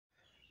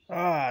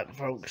Alright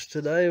folks,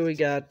 today we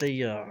got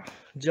the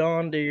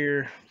John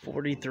Deere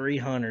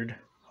 4300.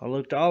 I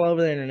looked all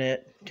over the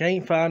internet,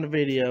 can't find a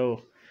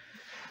video.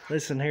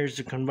 Listen, here's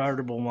the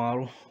convertible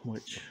model,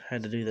 which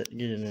had to do that to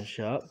get in the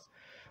shop.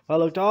 I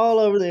looked all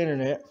over the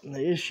internet, and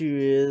the issue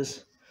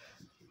is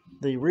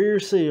the rear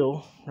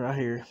seal right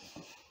here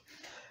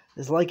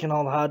is leaking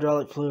all the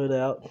hydraulic fluid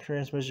out,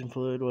 transmission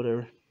fluid,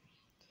 whatever.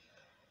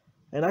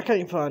 And I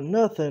can't find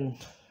nothing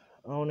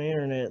on the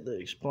internet that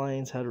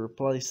explains how to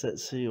replace that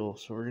seal,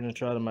 so we're going to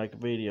try to make a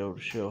video to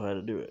show how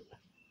to do it.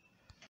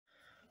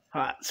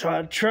 Alright, so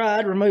I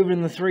tried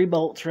removing the 3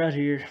 bolts right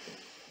here.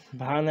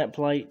 Behind that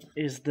plate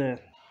is the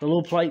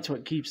little plate's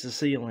what keeps the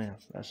seal in.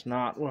 That's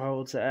not what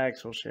holds the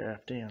axle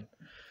shaft in.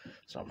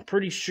 So I'm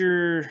pretty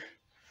sure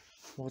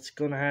what's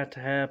going to have to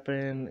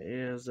happen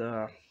is I'm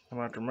going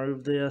to have to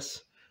remove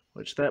this,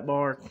 which that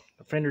bar,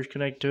 the fender's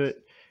connected to it,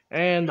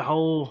 and the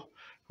whole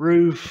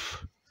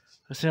roof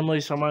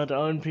assembly. So I'm going to have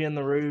to unpin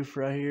the roof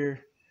right here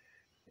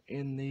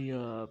in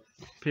the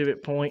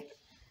pivot point,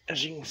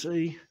 as you can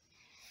see.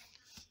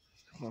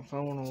 If my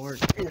phone will work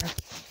here.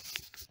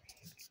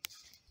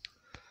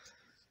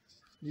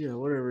 Yeah,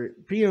 whatever.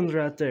 It pins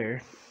right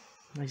there.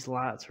 These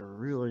lights are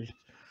really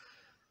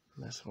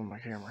messing with my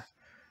camera.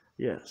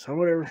 Yeah, so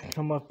whatever.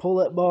 I'm going to pull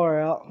that bar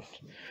out.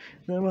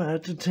 Then I'm going to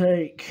have to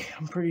take,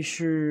 I'm pretty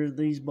sure,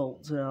 these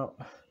bolts out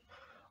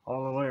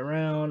all the way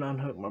around,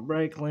 unhook my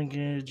brake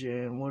linkage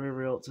and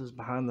whatever else is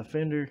behind the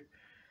fender,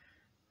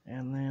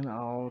 and then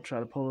I'll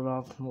try to pull it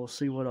off and we'll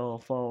see what all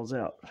falls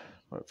out.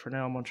 But for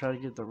now I'm going to try to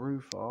get the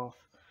roof off,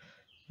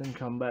 then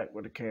come back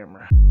with the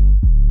camera.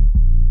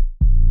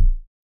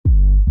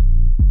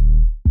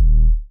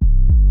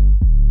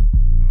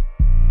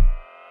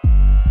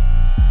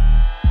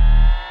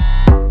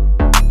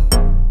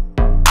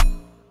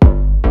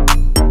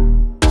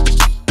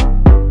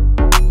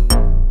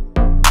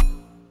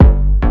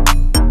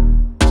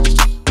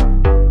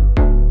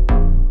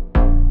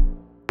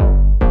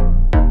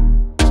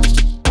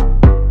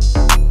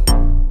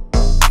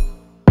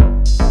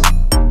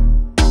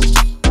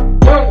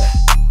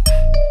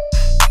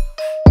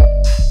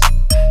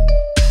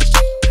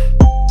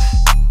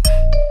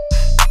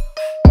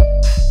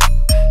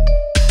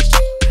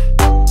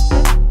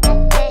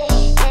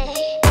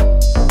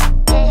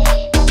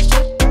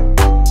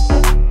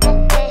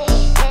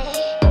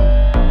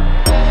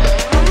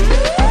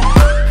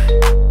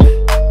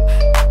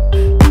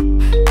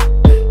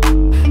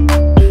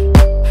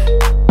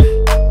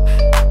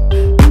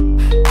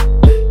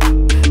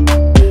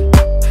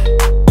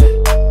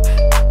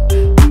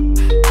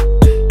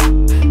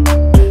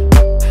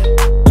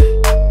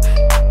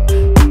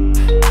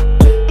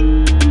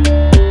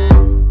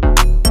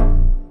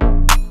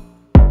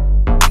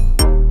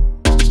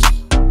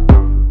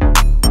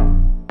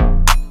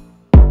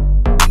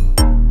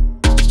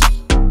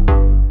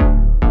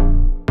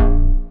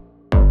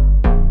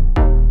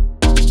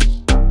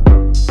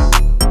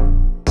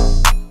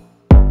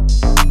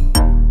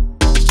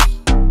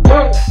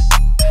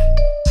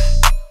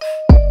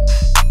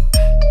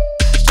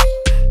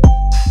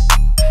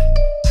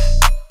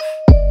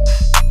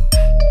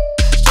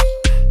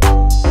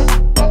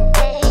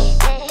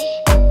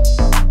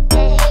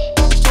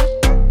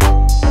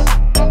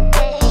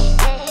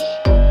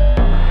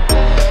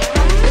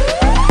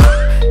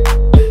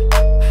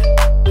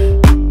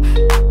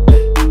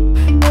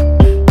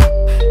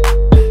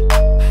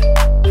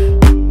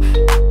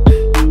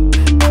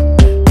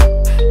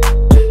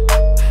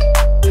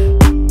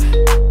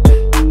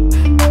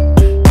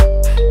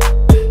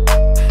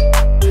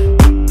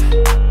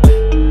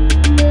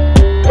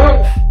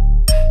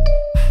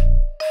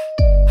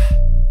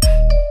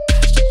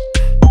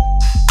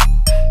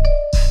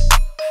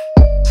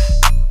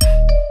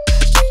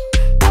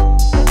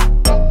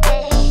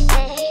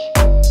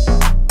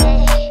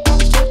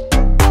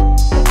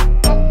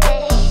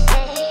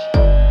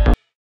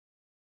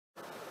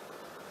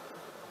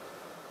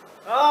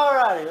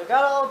 Alrighty, we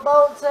got all the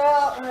bolts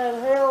out and had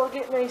hell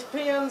getting these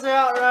pins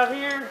out right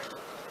here.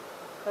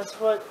 That's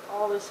what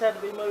all this had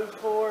to be moved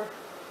for.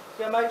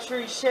 You gotta make sure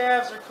your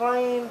shafts are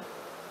clean.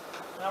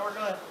 Now we're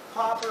gonna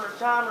pop her a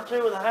time or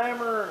two with a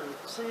hammer and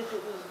see if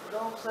it just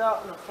dumps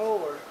out in the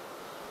floor.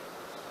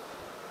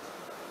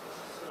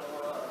 So,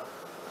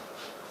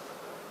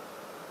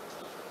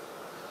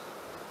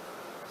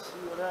 see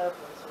what happens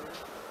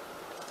here.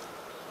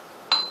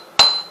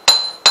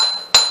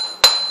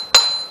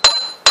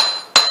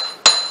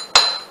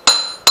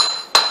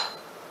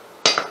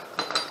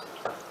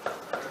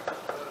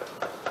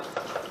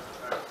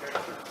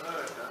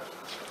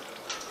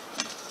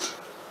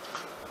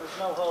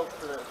 No hope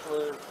for that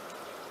fluid.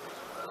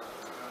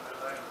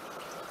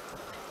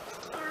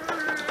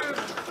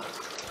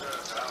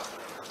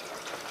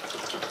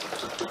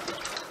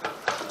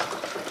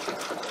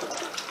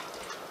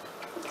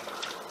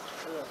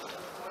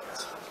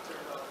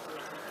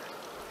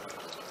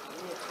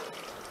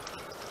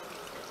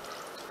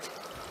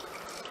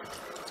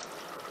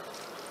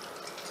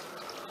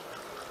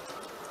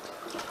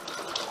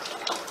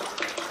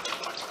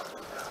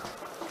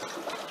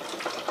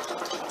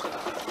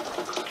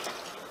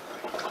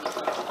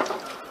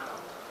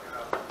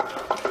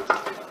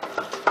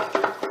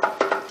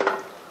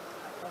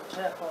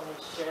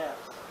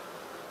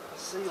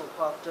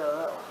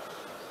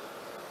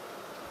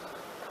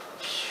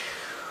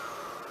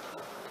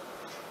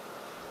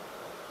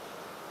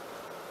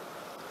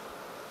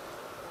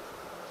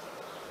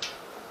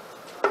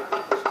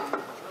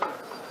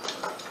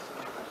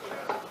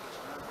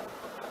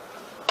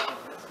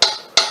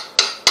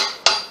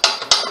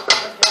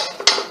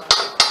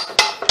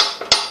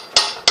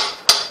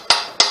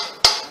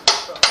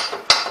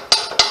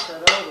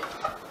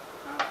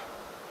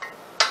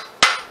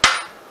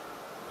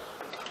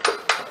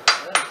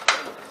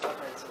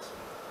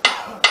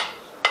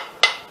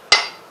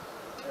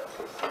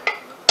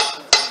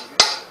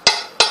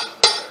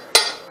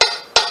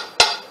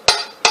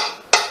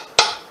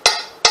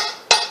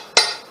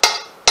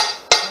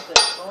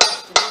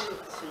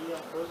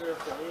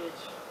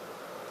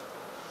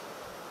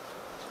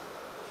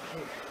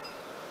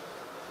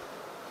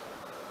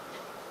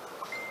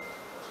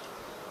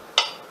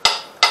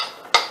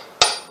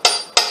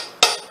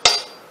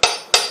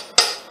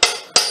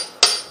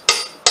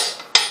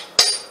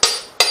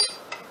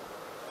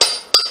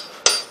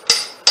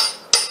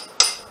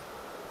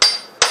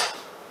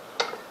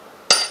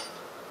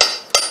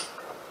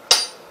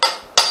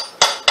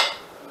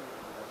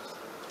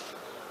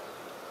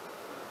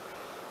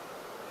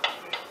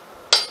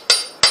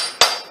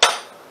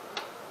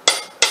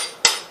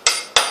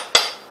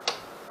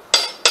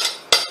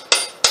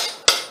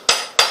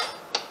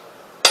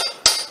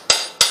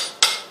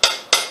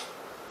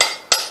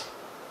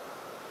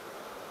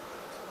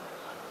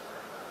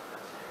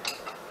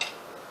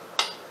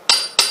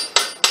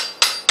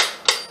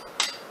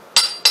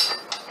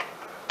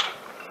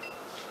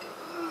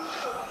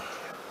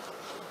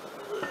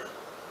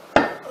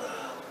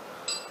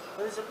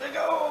 a big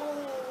old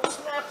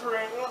snap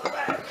ring on the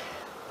back.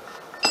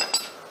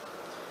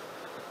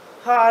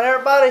 Alright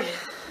everybody,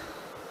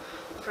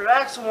 for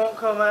axle won't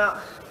come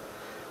out,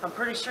 I'm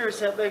pretty sure it's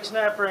that big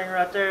snap ring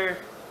right there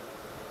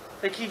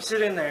that keeps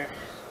it in there.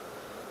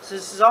 So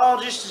this is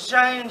all just to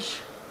change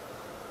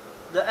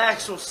the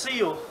axle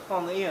seal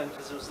on the end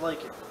because it was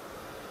leaking.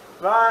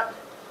 Right,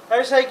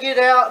 there's how you get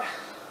it out.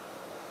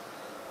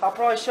 I'll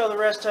probably show the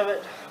rest of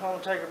it when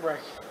we take a break.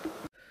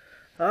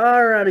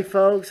 Alrighty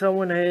folks, I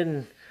went ahead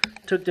and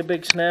took the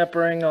big snap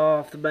ring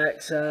off the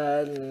back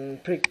side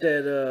and picked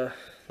that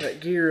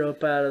gear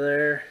up out of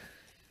there,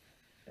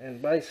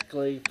 and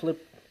basically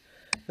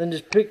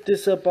just picked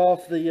this up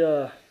off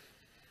the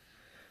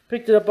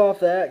picked it up off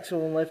the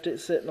axle and left it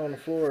sitting on the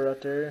floor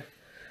right there.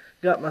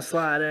 Got my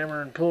slide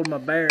hammer and pulled my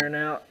bearing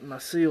out. My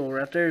seal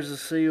right there's the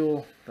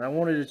seal that I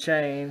wanted to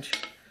change.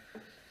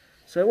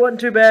 So it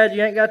wasn't too bad.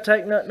 You ain't got to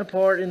take nothing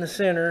apart in the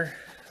center.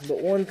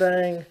 But one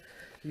thing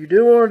you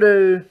do want to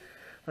do,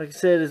 like I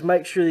said, is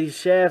make sure these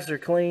shafts are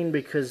clean,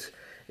 because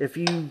if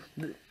you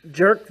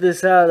jerk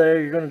this out of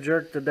there, you're going to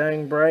jerk the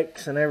dang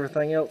brakes and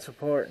everything else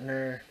apart in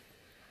there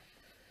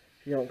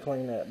if you don't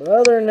clean that. But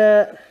other than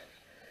that,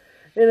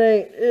 it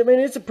ain't, I mean,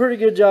 it's a pretty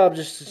good job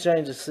just to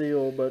change the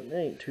seal, but it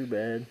ain't too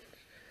bad.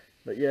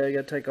 But yeah, you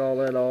got to take all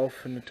that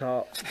off in the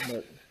top.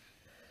 But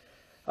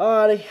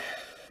alrighty,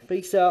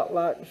 peace out,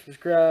 like and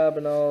subscribe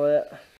and all that.